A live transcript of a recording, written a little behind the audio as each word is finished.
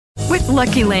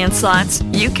Lucky Land Slots,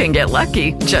 you can get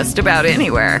lucky just about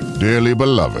anywhere. Dearly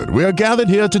beloved, we are gathered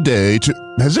here today to...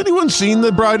 Has anyone seen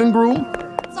the bride and groom?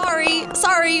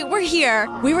 Sorry, we're here.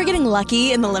 We were getting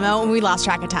lucky in the limo and we lost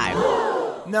track of time.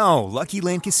 No, Lucky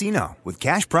Land Casino, with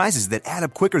cash prizes that add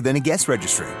up quicker than a guest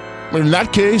registry. In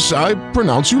that case, I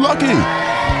pronounce you lucky.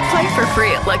 Play for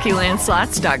free at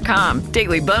LuckyLandSlots.com.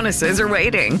 Daily bonuses are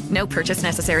waiting. No purchase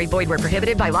necessary. Void where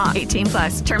prohibited by law.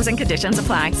 18+. Terms and conditions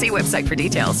apply. See website for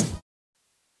details.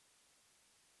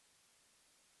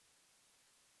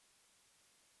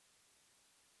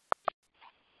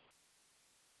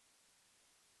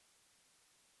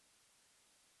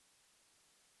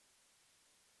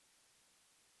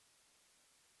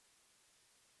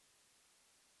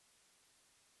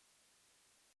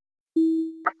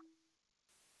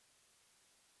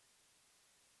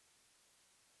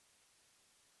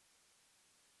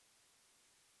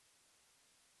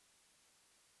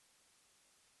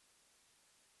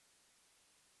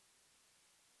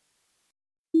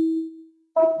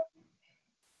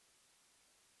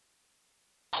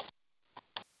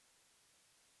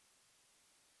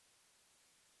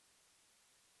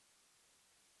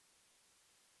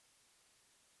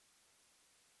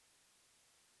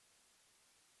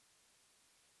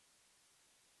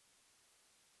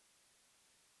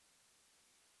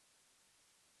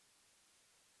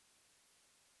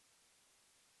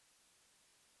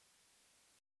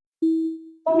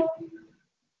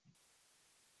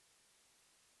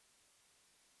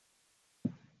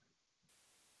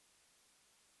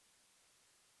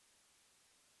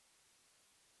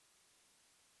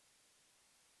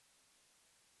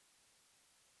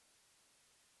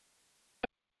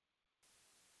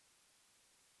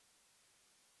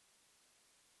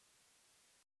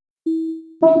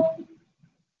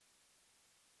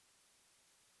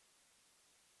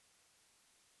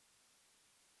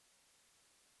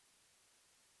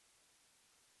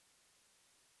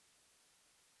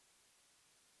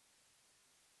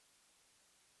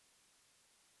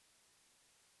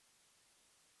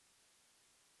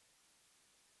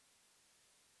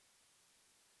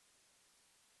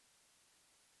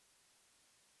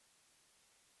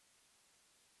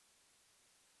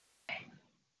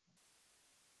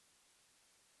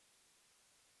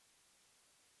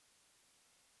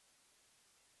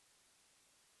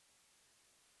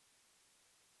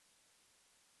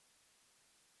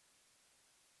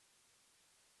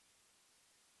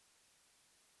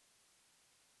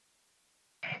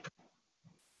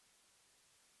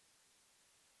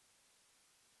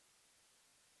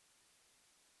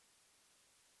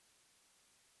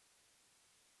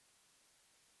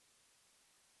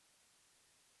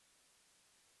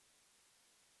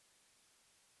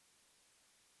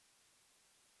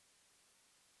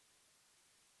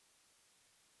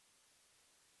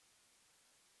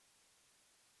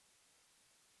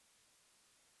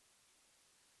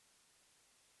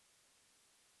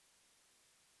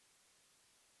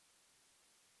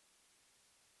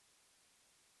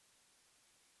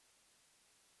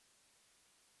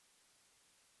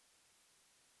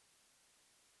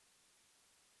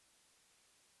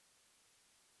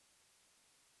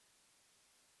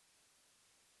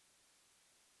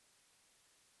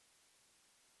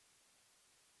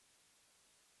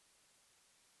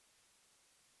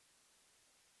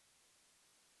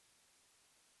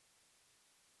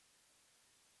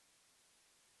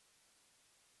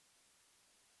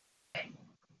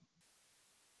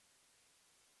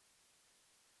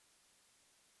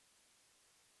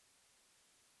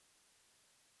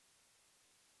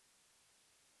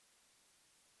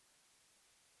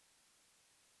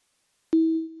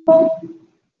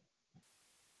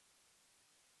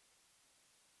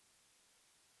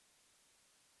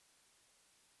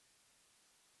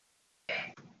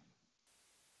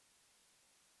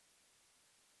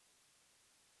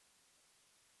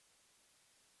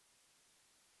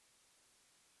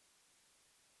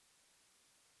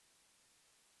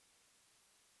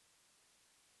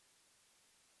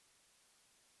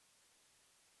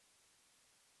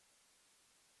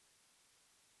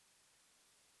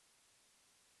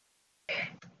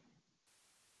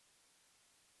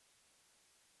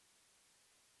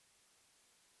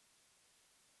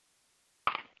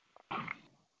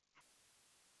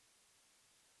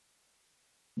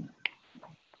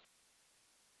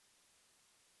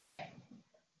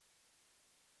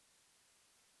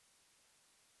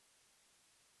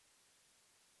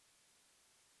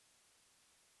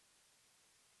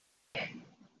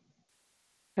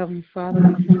 Heavenly Father,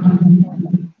 we thank you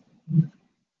for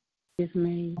this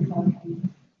made.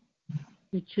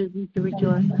 We choose to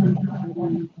rejoice and be glad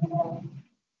in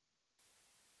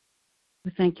it.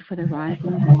 We thank you for the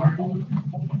rising of the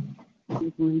sun,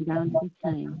 and going down to the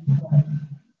same.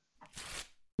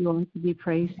 You are to be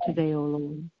praised today, O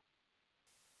Lord.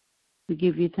 We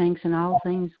give you thanks in all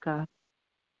things, God.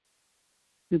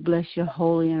 We bless your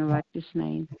holy and righteous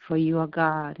name, for you are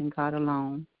God and God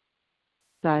alone.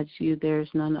 Besides you, there is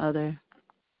none other.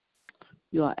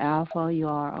 You are Alpha, you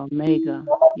are Omega,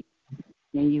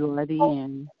 and you are the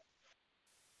end.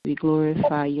 We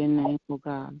glorify your name, O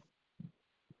God.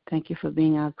 Thank you for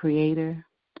being our Creator.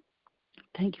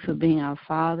 Thank you for being our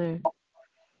Father.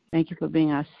 Thank you for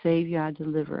being our Savior, our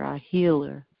Deliverer, our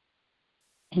Healer.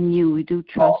 In you we do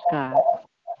trust, God.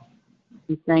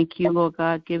 We thank you, Lord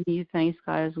God, giving you thanks,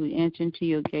 God, as we enter into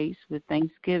your gates with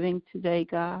thanksgiving today,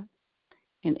 God,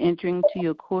 and entering to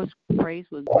your courts with praise.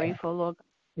 We're grateful, Lord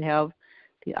God, to have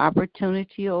the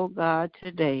opportunity, oh God,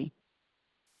 today,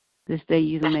 this day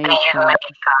you've made, God.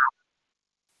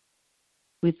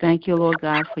 We thank you, Lord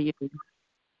God, for your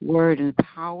word and the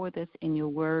power that's in your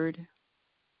word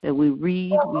that we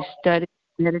read, we study,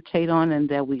 meditate on, and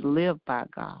that we live by,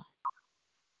 God.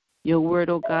 Your word,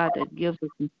 oh God, that gives us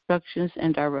instructions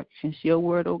and directions. Your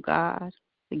word, oh God,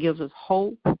 that gives us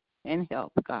hope and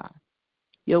help, God.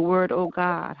 Your word, oh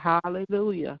God,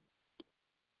 hallelujah,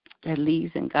 that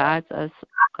leads and guides us,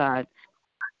 God,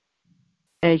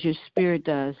 as your spirit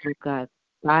does, oh God,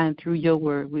 by and through your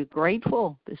word. We're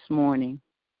grateful this morning.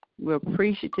 We're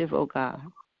appreciative, oh God.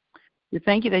 We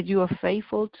thank you that you are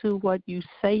faithful to what you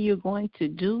say you're going to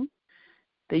do,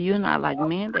 that you're not like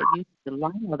man, that you should lie,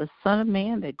 or the Son of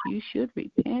Man, that you should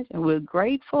repent. And we're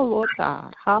grateful, Lord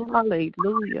God.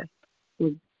 Hallelujah.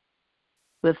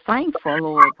 We're thankful,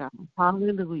 Lord God.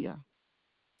 Hallelujah.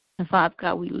 And Father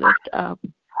God, we lift up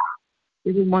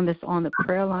everyone that's on the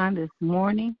prayer line this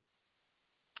morning.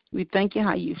 We thank you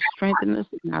how you've strengthened us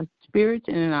in our spirits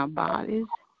and in our bodies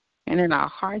and in our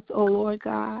hearts, oh Lord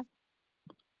God.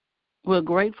 We're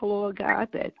grateful, Lord God,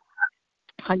 that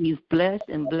how you've blessed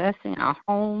and blessing our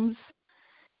homes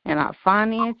and our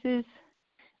finances,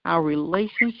 our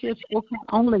relationships.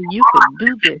 Only you could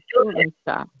do this for us,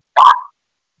 God.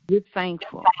 We're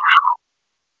thankful.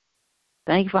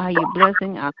 Thank you for how you're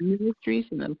blessing our ministries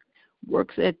and the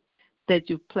works that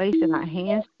you've placed in our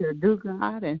hands to do,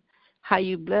 God, and how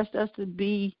you blessed us to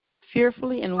be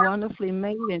fearfully and wonderfully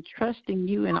made and trusting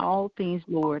you in all things,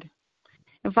 Lord.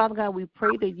 And Father God, we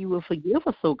pray that you will forgive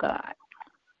us, oh God,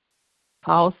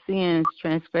 for all sins,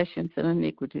 transgressions, and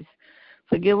iniquities.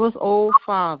 Forgive us, oh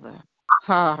Father,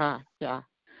 for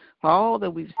all that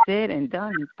we've said and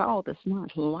done and thought that's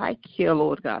not like you,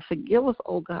 Lord God. Forgive us,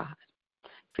 oh God,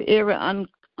 for every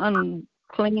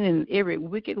unclean and every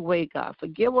wicked way, God.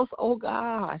 Forgive us, oh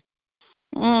God.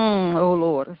 Oh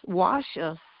Lord, wash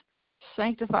us,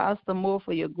 sanctify us the more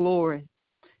for your glory.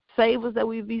 Save us that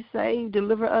we be saved,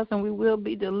 deliver us and we will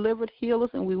be delivered, heal us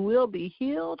and we will be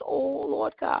healed, oh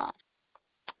Lord God.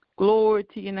 Glory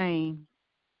to your name.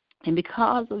 And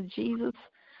because of Jesus,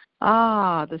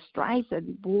 the stripes that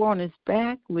he bore on his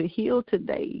back, we're healed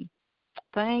today.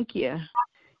 Thank you.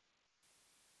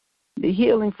 The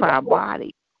healing for our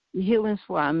body, the healing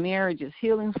for our marriages,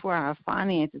 healing for our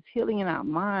finances, healing in our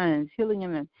minds,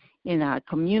 healing in our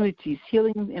communities,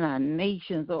 healing in our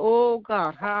nations. Oh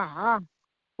God,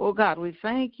 Oh God, we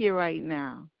thank you right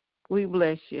now. We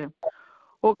bless you.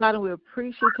 Oh God, and we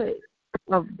appreciate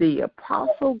of the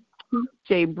Apostle Keith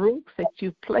J. Brooks that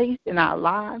you placed in our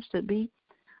lives to be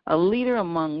a leader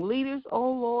among leaders.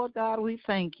 Oh Lord God, we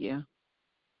thank you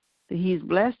that he's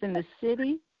blessed in the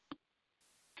city.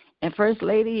 And First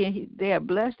Lady, they are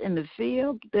blessed in the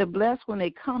field. They're blessed when they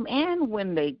come and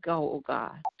when they go, oh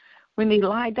God. When they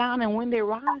lie down and when they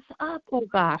rise up, oh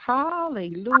God.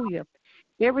 Hallelujah.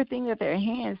 Everything that their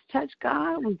hands touch,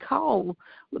 God, we call,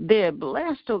 they're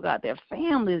blessed, oh God. Their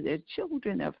families, their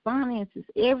children, their finances,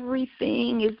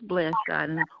 everything is blessed, God.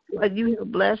 And what you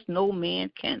have blessed, no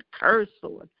man can curse,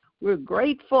 Lord. We're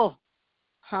grateful.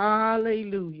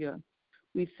 Hallelujah.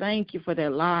 We thank you for their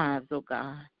lives, oh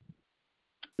God.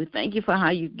 We thank you for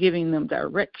how you're giving them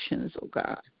directions, oh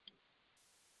God.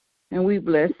 And we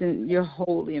bless in your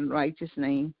holy and righteous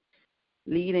name.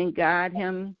 Lead and guide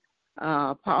him.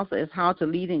 Apostle is how to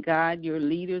lead and guide your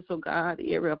leaders, oh God.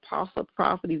 Every apostle,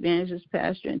 prophet, evangelist,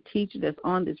 pastor, and teacher that's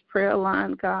on this prayer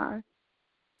line, God,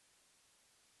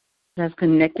 that's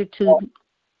connected to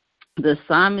the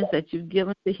assignments that you've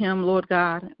given to him, Lord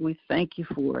God. We thank you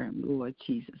for him, Lord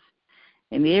Jesus.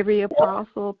 And every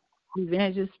apostle,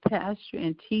 evangelist, pastor,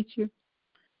 and teacher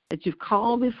that you've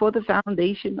called before the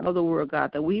foundation of the world,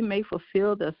 God, that we may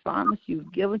fulfill the assignments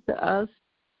you've given to us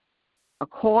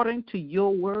according to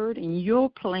your word and your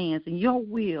plans and your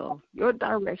will, your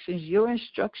directions, your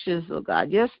instructions, oh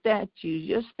God, your statutes,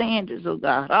 your standards, oh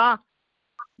God.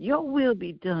 Your will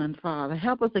be done, Father.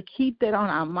 Help us to keep that on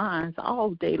our minds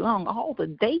all day long, all the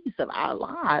days of our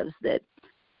lives, that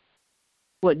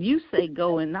what you say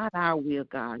go and not our will,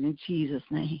 God, in Jesus'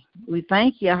 name. We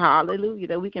thank you, hallelujah,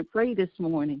 that we can pray this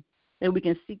morning, that we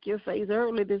can seek your face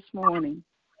early this morning.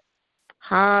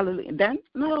 Hallelujah. That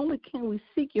not only can we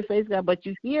seek your face, God, but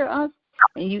you hear us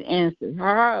and you answer.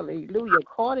 Hallelujah.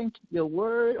 According to your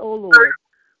word, oh Lord,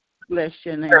 bless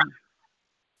your name.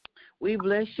 We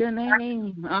bless your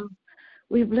name.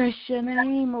 We bless your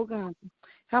name, oh God.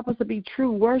 Help us to be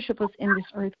true worshipers in this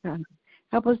earth, God.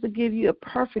 Help us to give you a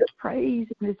perfect praise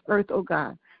in this earth, oh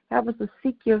God. Help us to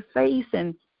seek your face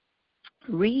and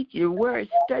read your word,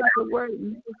 study your word,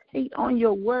 meditate on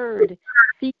your word,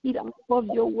 feed off of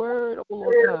your word, oh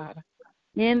Lord God,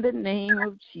 in the name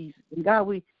of Jesus. And God,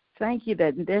 we thank you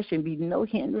that there should be no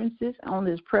hindrances on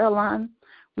this prayer line.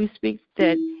 We speak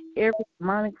that every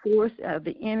demonic force of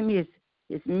the enemy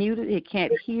is muted. It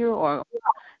can't hear or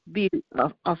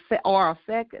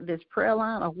affect this prayer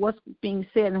line of what's being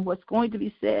said and what's going to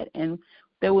be said, and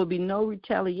there will be no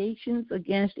retaliations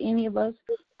against any of us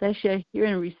that shall hear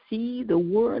and receive the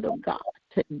word of God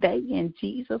today in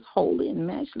Jesus' holy and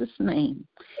matchless name.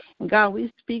 And God,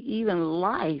 we speak even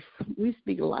life. We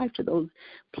speak life to those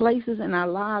places in our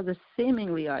lives that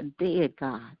seemingly are dead,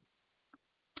 God.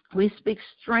 We speak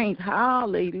strength,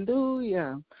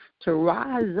 hallelujah, to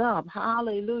rise up,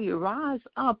 hallelujah. Rise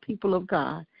up, people of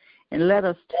God, and let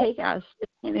us take our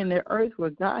stand in the earth where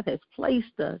God has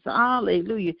placed us,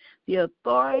 hallelujah. The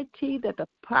authority that the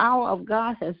power of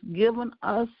God has given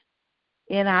us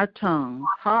in our tongues,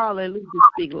 hallelujah, to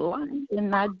speak life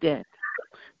and not death.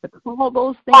 To call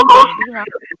those things that be not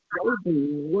as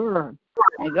they were.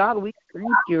 And God, we thank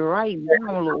you right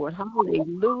now, Lord,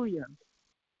 hallelujah.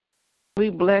 We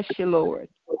bless you, Lord.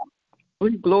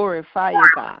 We glorify you,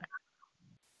 God,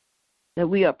 that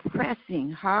we are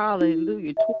pressing,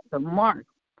 hallelujah, toward the mark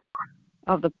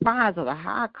of the prize of the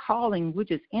high calling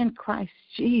which is in Christ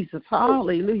Jesus,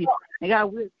 hallelujah. And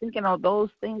God, we're thinking of those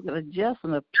things that are just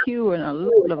and are pure and a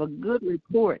little of a good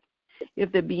report.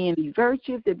 If there be any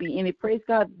virtue, if there be any praise,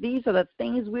 God, these are the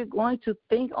things we're going to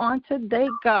think on today,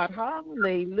 God,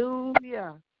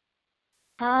 hallelujah.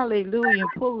 Hallelujah.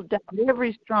 Pull down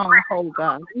every stronghold,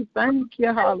 God. We thank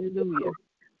you, hallelujah.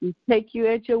 We take you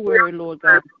at your word, Lord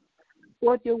God.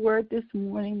 Forth your word this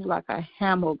morning like a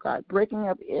hammer, God, breaking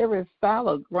up every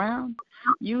fallow ground.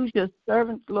 Use your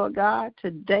servants, Lord God,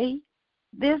 today,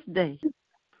 this day.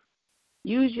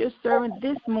 Use your servant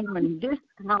this morning, this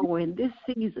hour, in this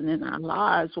season in our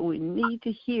lives where we need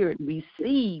to hear and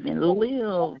receive and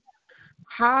live.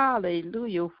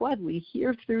 Hallelujah. What we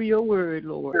hear through your word,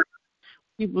 Lord.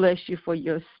 We bless you for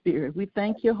your spirit. We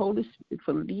thank you, Holy Spirit,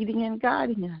 for leading and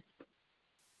guiding us.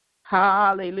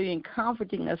 Hallelujah, and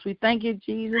comforting us. We thank you,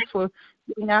 Jesus, for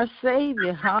being our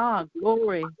Savior.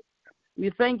 Glory.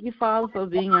 We thank you, Father, for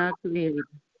being our Creator.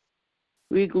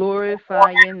 We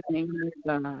glorify your name,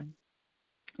 God,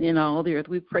 in all the earth.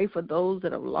 We pray for those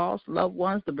that have lost loved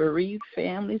ones, the bereaved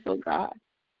families, oh God.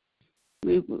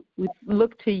 We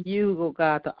look to you, oh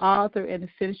God, the author and the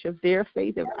finisher of their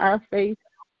faith, of our faith.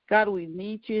 God, we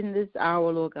need you in this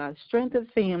hour, Lord God. Strengthen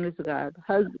families, God,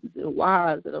 husbands and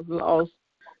wives that have lost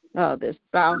their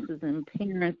spouses and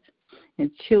parents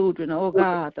and children. Oh,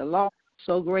 God, the loss is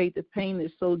so great. The pain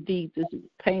is so deep. This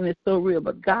pain is so real.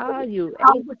 But, God, you're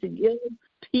able to give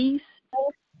peace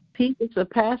that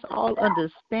surpasses all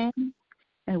understanding.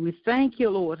 And we thank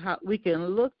you, Lord, how we can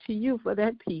look to you for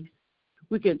that peace.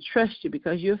 We can trust you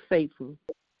because you're faithful.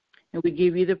 And we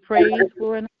give you the praise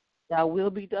for it. Thy will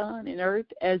be done in earth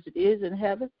as it is in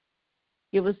heaven.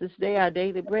 Give us this day our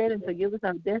daily bread and forgive us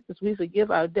our debts as we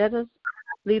forgive our debtors.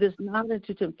 Lead us not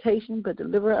into temptation, but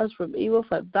deliver us from evil.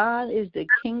 For thine is the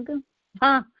kingdom,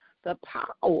 the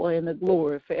power, and the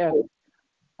glory forever.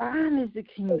 Thine is the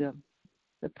kingdom,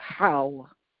 the power,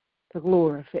 the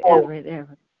glory forever and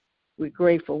ever. We're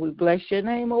grateful. We bless your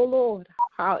name, O Lord.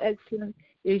 How excellent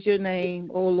is your name,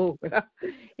 O Lord,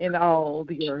 in all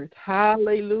the earth.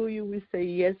 Hallelujah. We say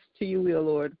yes to you, O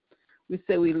Lord. We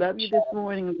say we love you this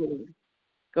morning, Lord.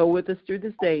 Go with us through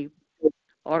this day.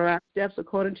 Order our steps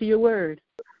according to your word.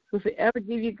 We forever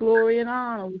give you glory and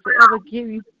honor. We forever give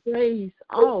you praise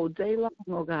all day long,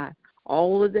 oh God.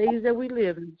 All the days that we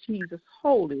live in Jesus'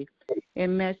 holy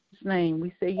and matchless name.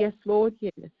 We say yes, Lord,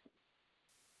 yes.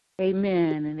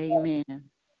 Amen and amen.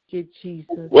 Good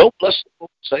Jesus. Well, bless the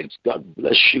Lord, saints. God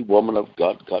bless you, woman of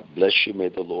God. God bless you. May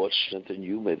the Lord strengthen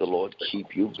you. May the Lord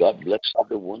keep you. God bless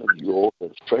every one of you all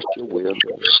that expressed your will.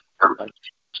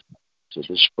 to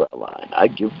this prayer line. I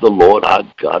give the Lord our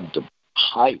God the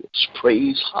highest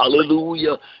praise.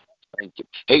 Hallelujah. Thank you.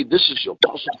 Hey, this is your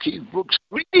Apostle Keith Brooks.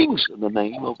 Greetings in the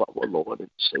name of our Lord and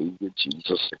Savior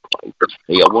Jesus Christ.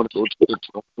 Hey, I want to go to the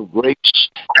throne of grace.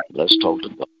 Let's talk to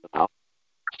God now.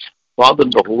 Father, in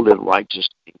the holy and righteous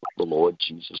name of the Lord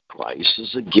Jesus Christ,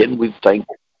 as again we thank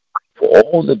you for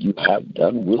all that you have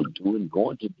done, will do, and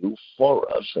going to do for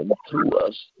us and through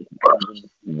us, and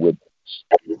with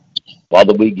us.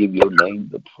 Father, we give your name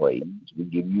the praise. We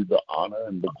give you the honor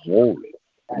and the glory.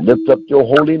 Lift up your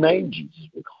holy name, Jesus,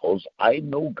 because I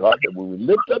know, God, that when we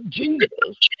lift up Jesus,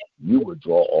 you will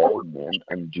draw all men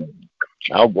unto you.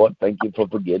 Now, God, thank you for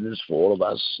forgiveness for all of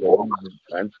our sins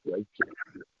and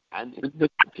transgressions and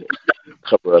iniquity.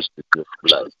 Cover us with your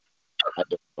blood. I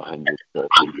define your cross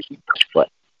and keep us flat.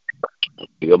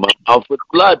 Fill my mouth with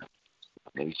blood. I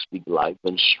may speak life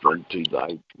and strength to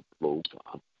thy people,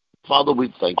 God. Father,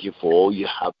 we thank you for all you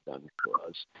have done for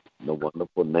us. In the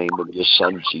wonderful name of your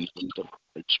Son, Jesus the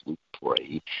Christ, we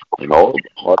pray. And all the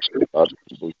hearts of God's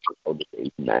people shout,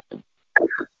 amen.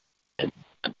 And,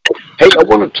 hey, I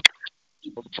want to talk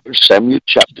about 1 Samuel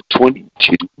chapter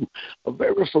 22, a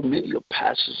very familiar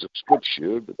passage of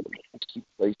Scripture that the Lord keeps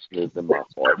placing in my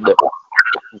heart that I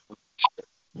want to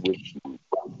share with you.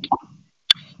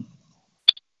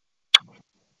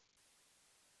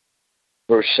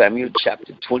 1 Samuel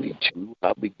chapter 22,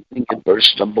 I'll be beginning in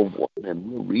verse number 1,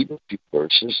 and we'll read a few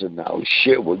verses, and I'll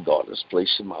share what God has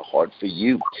placed in my heart for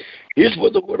you. Here's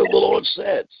what the word of the Lord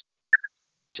says.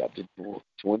 Chapter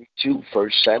 22, 1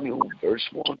 Samuel, verse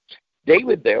 1.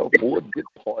 David therefore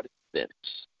departed thence,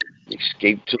 and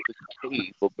escaped to the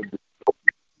cave of the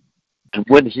and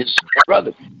when his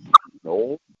brother,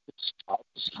 no, his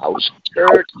father's house,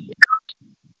 heard it,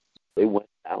 they went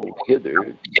down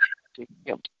hither to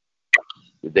him.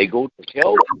 Did they go to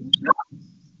tell him?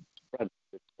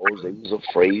 Because they was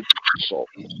afraid of Saul.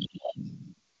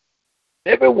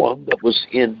 Everyone that was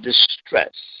in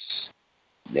distress,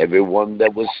 and everyone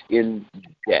that was in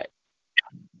debt,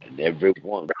 and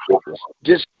everyone that was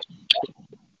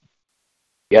discontented,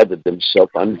 gathered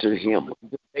themselves unto him,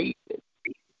 unto David,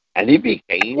 and he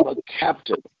became a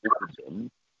captain over them.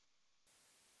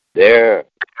 There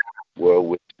were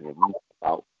with him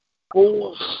about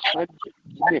 400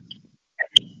 men.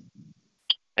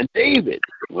 And David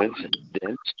went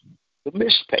thence to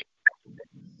Mizpeh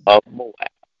of Moab,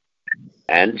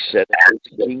 and said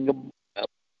unto the king of Moab,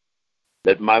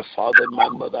 let my father and my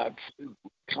mother, I pray,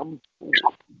 come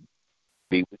forward,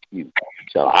 be with you,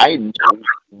 till I know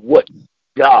what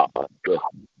God will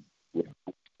do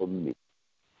for me.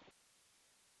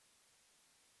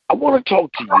 I want to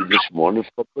talk to you this morning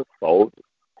from the thought,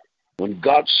 when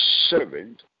God's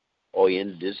servant are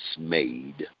in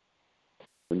dismayed.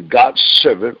 When God's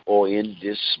servant are in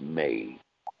dismay.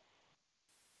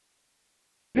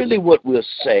 Really what we're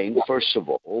saying, first of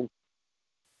all,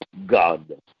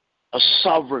 God, a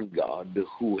sovereign God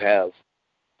who have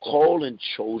called and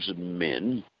chosen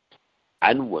men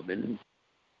and women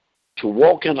to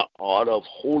walk in the art of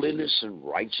holiness and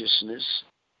righteousness,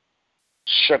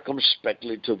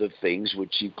 circumspectly to the things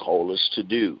which he called us to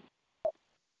do.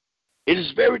 It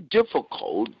is very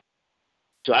difficult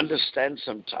to understand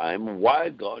sometimes why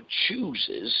God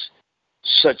chooses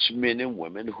such men and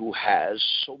women who has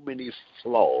so many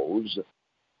flaws,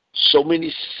 so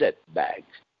many setbacks,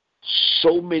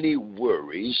 so many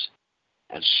worries,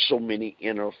 and so many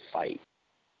inner fights.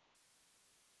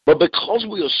 But because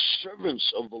we are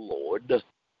servants of the Lord,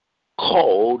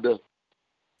 called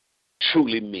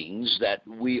truly means that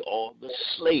we are the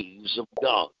slaves of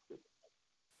God.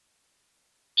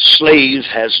 Slave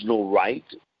has no right.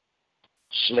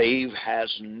 Slave has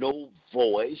no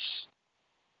voice.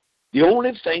 The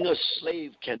only thing a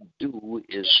slave can do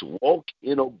is walk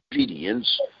in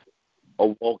obedience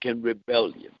or walk in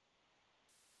rebellion.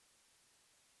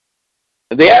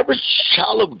 And the average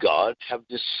child of God have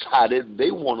decided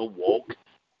they want to walk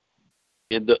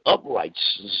in the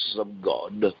uprightness of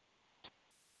God.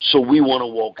 So we want to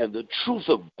walk in the truth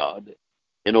of God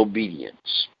in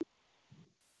obedience.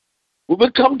 When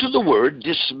we come to the word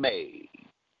dismay,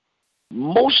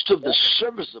 most of the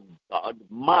service of God,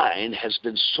 mind has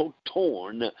been so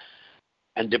torn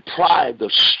and deprived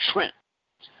of strength.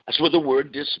 That's what the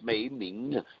word dismay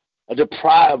means.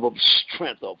 Deprived of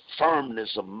strength, of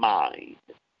firmness of mind,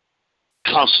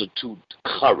 constitute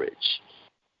courage,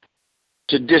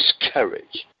 to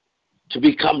discourage, to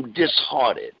become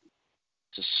disheartened,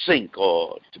 to sink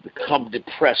or to become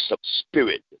depressed of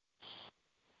spirit.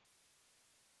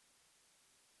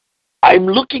 I'm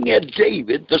looking at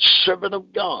David, the servant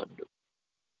of God,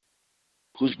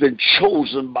 who's been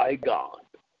chosen by God.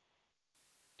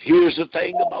 Here's the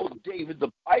thing about David.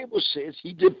 The Bible says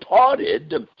he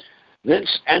departed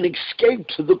thence and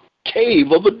escaped to the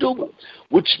cave of Adullam,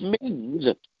 which means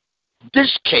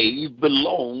this cave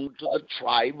belonged to the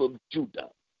tribe of Judah.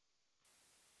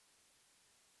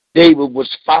 David was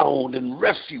found in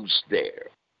refuge there.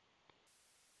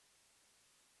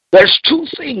 There's two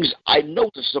things I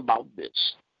notice about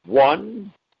this.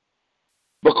 One,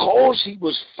 because he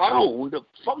was found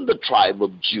from the tribe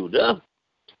of Judah,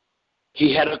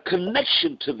 he had a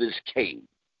connection to this cave.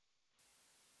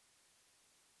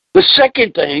 The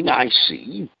second thing I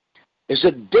see is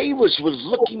that David was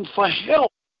looking for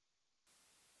help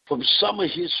from some of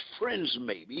his friends,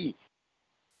 maybe,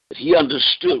 that he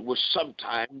understood would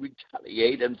sometime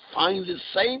retaliate and find the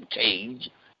same cage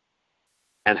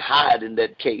and hide in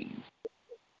that cave.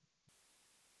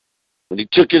 When he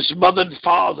took his mother and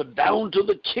father down to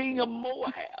the king of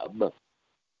Moab,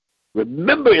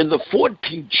 remember in the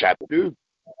 14th chapter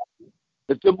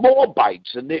that the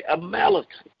Moabites and the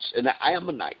Amalekites and the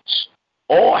Ammonites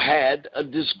all had a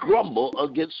disgrumble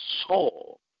against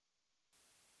Saul.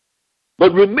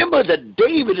 But remember that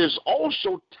David is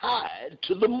also tied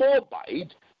to the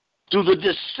Moabite through the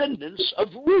descendants of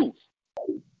Ruth.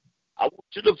 I want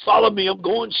you to follow me. I'm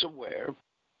going somewhere.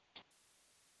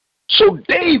 So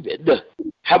David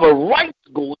have a right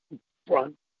to go in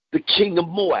front the king of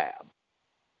Moab.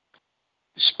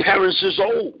 His parents is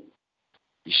old.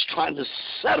 He's trying to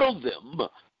settle them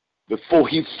before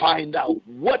he find out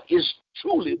what is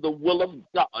truly the will of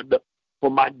God for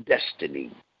my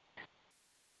destiny.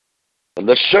 And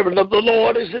the servant of the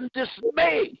Lord is in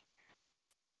dismay.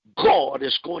 God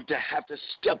is going to have to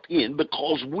step in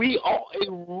because we are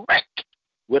a wreck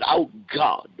without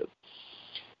God.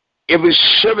 Every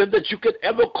servant that you could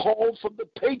ever call from the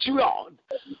patriarch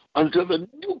until the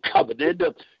new covenant,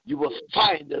 you will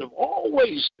find that have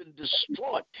always been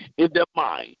destroyed in their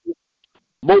mind.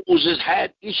 Moses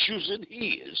had issues in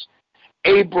his.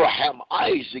 Abraham,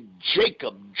 Isaac,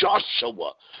 Jacob,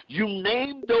 Joshua, you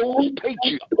name those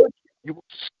patriarchs, you will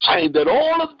find that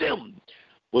all of them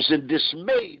was in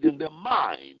dismay in their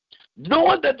mind,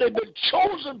 knowing that they've been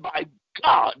chosen by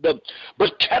God,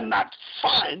 but cannot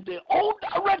find their own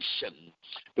direction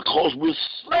because we're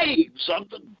slaves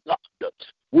under God.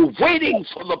 We're waiting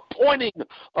for the pointing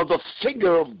of the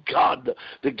finger of God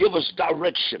to give us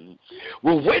direction.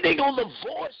 We're waiting on the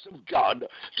voice of God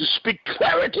to speak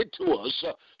clarity to us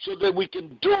so that we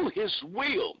can do His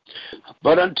will.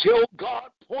 But until God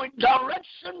point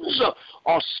directions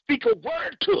or speak a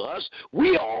word to us,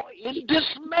 we are in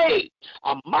dismay.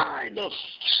 Our mind is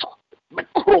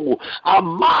our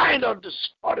mind are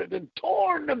distorted and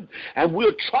torn, and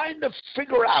we're trying to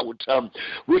figure out.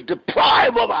 We're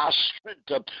deprived of our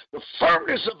strength. The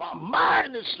firmness of our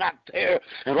mind is not there,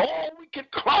 and all we can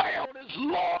cry out is,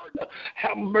 Lord,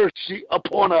 have mercy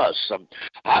upon us.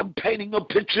 I'm painting a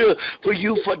picture for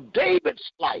you for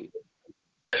David's life.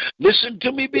 Listen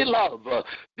to me, beloved.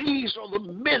 These are the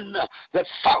men that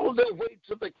found their way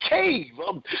to the cave,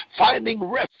 finding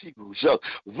refuge.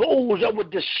 Those that were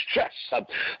distressed.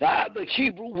 The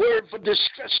Hebrew word for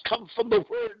distress comes from the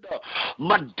word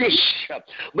madish.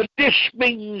 Madish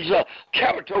means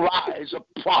characterize of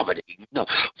poverty.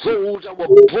 Those that were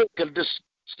broken,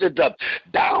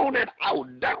 down and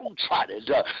out, downtrodden,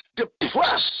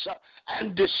 depressed,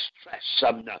 and distressed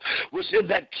was in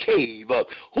that cave.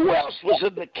 Who else was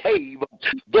in the cave?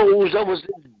 Those that was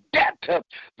in debt.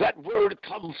 That word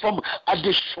comes from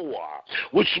adishor,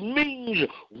 which means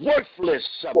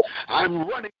worthless. I'm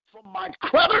running from my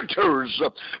creditors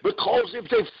because if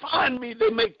they find me, they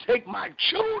may take my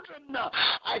children.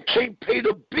 I can't pay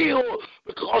the bill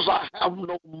because I have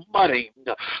no money.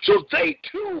 So they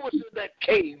too was in that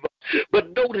cave.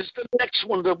 But notice the next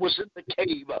one that was in the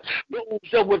cave. Those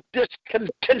that were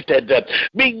discontented,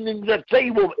 meaning that they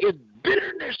were in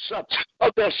bitterness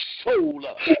of their soul,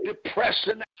 depressed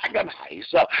and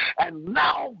agonized. And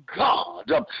now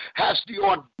God has the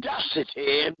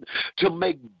audacity to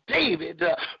make David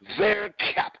their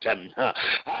captain.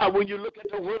 When you look at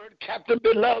the word captain,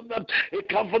 beloved, it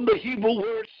comes from the Hebrew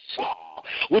word Saul,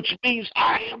 which means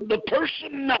I am the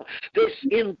person that's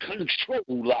in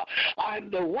control. I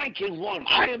am the ranking one.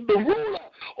 I am the ruler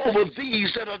over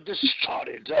these that are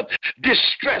distorted,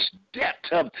 distressed, debt,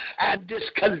 and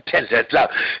discontented.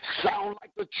 Sound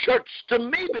like the church to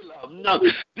me,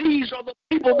 beloved. These are the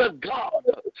people that God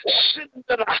sent to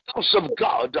the house of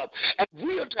God, and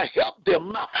we are to help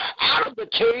them out of the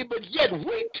cave, but yet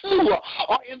we too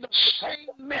are in the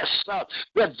same mess that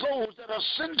those that are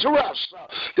sent to us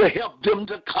to help them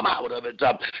to come out of it.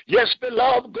 Yes,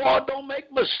 beloved, God don't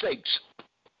make mistakes.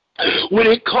 When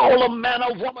he called a man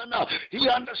or woman, he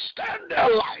understands their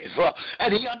life,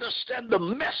 and he understands the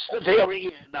mess that they're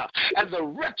in, and the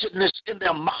wretchedness in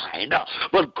their mind.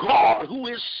 But God, who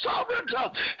is sovereign,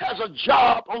 has a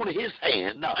job on his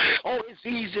hand. Oh, it's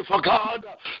easy for God,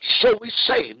 so we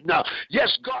say.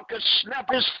 Yes, God can snap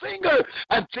his finger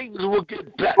and things will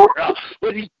get better,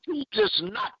 but he chooses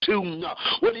not to.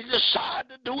 What he decides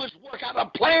to do is work out a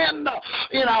plan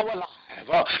in our life.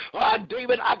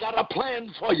 David, I got a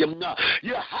plan for you.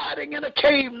 You're hiding in a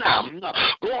cave now.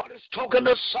 God is talking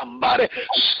to somebody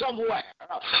somewhere,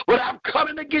 but I'm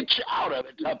coming to get you out of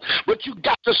it. But you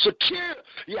got to secure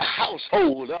your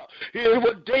household. Hear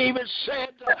what David said,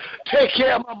 take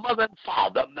care of my mother and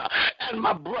father and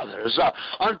my brothers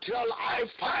until I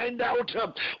find out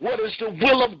what is the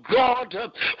will of God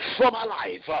for my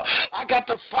life. I got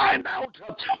to find out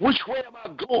which way am I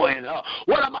going,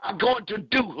 what am I going to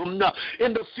do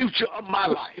in the future of my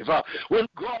life. When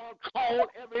God called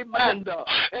every man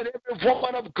and every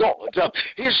woman of God,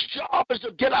 his job is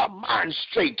to get our minds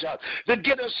straight, to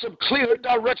get us some clear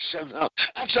direction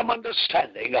and some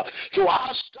understanding. So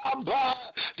I stop by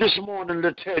this morning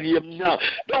to tell you,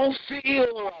 don't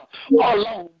feel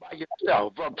alone by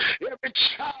yourself. Every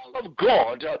child of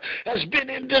God has been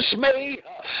in dismay.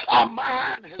 Our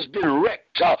mind has been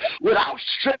wrecked without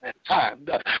strength and time.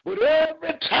 But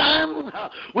every time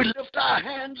we lift our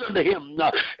hands unto him,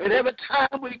 and every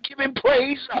time we give him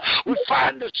praise, we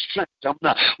find the strength,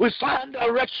 we find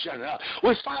direction,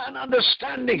 we find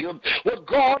understanding of what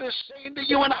God is saying to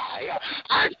you and I.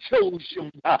 I chose you,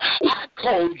 I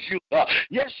called you.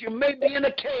 Yes, you may be in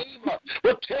a cave,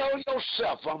 but tell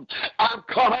yourself, I'm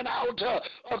coming out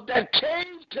of that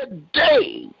cave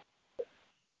today.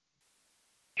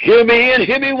 Hear me and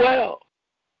hear me well.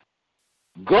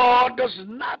 God does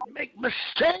not make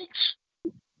mistakes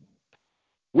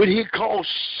when he calls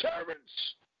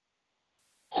servants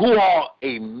who are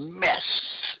a mess.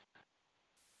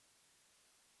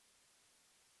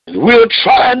 And we're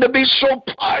trying to be so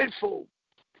prideful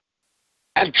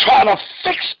and try to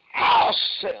fix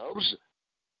ourselves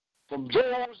from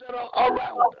those that are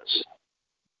around us.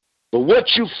 But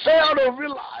what you fail to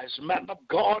realize, man of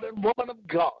God and woman of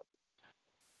God,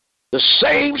 the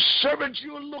same servants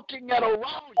you're looking at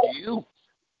around you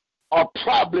are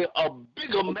probably a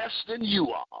bigger mess than you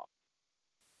are.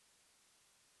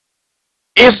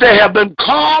 If they have been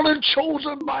called and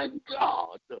chosen by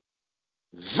God,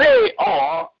 they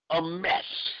are a mess.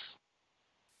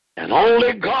 And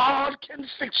only God can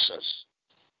fix us.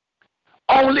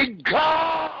 Only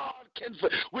God can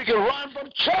fix. We can run from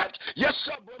church. Yes,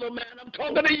 sir, brother man, I'm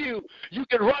talking to you. You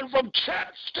can run from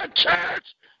church to church.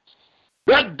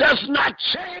 That does not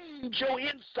change your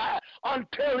inside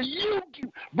until you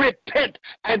repent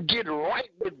and get right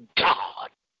with God.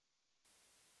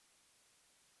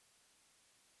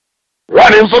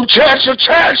 Running from church to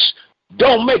church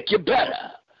don't make you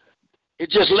better.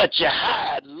 It just lets you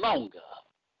hide longer.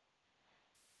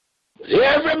 But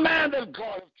every man that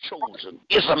God has chosen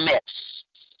is a mess.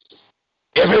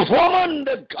 Every woman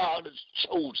that God has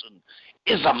chosen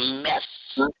is a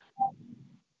mess.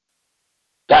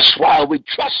 That's why we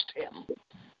trust him.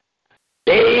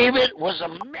 David was a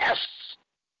mess,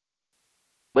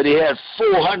 but he had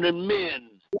 400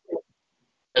 men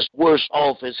as worse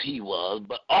off as he was,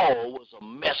 but all was a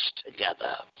mess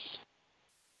together.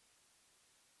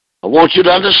 I want you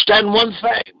to understand one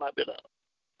thing, my beloved.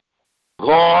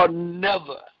 God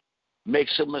never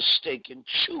makes a mistake in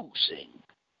choosing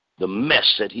the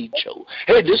mess that he chose.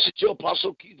 Hey, this is your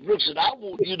Apostle Keith Brooks, and I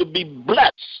want you to be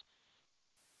blessed.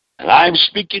 And I'm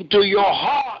speaking to your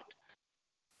heart.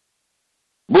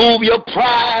 Move your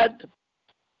pride,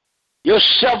 your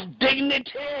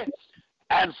self-dignity,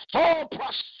 and fall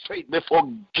prostrate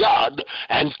before God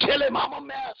and tell him I'm a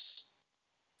mess.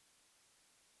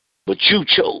 But you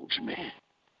chose me.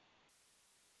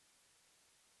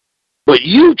 But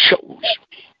you chose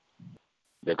me.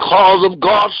 Because of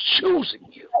God's choosing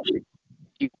you,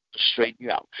 he will straighten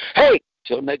you out. Hey,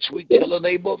 till next week, tell a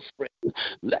neighbor, friend,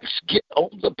 let's get on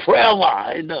the prayer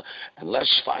line and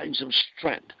let's find some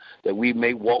strength that we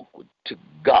may walk to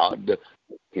God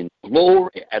in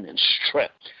glory and in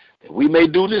strength. That we may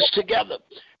do this together.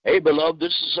 Hey, beloved,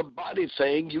 this is a body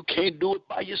thing. You can't do it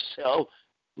by yourself.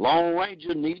 Lone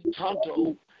Ranger needs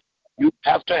Tonto. You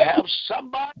have to have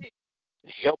somebody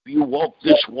to help you walk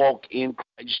this walk in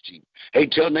Christ Jesus. Hey,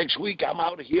 till next week, I'm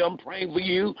out here. I'm praying for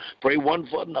you. Pray one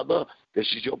for another. This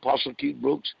is your Apostle Keith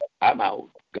Brooks. I'm out.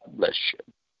 God bless you.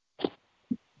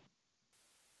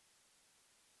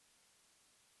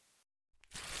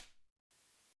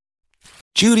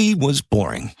 Judy was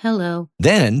boring. Hello.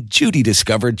 Then Judy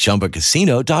discovered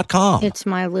ChumbaCasino.com. It's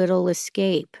my little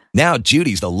escape. Now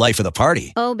Judy's the life of the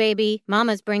party. Oh, baby,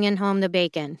 mama's bringing home the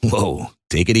bacon. Whoa,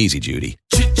 take it easy, Judy.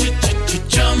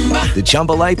 The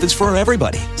Chumba life is for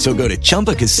everybody. So go to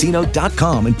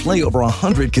ChumbaCasino.com and play over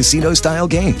 100 casino-style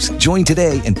games. Join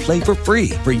today and play for free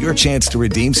for your chance to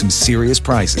redeem some serious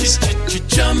prizes.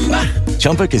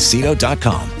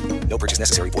 ChumbaCasino.com. No purchase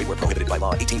necessary. Void where prohibited by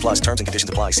law. 18+ terms and conditions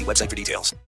apply. See website for details.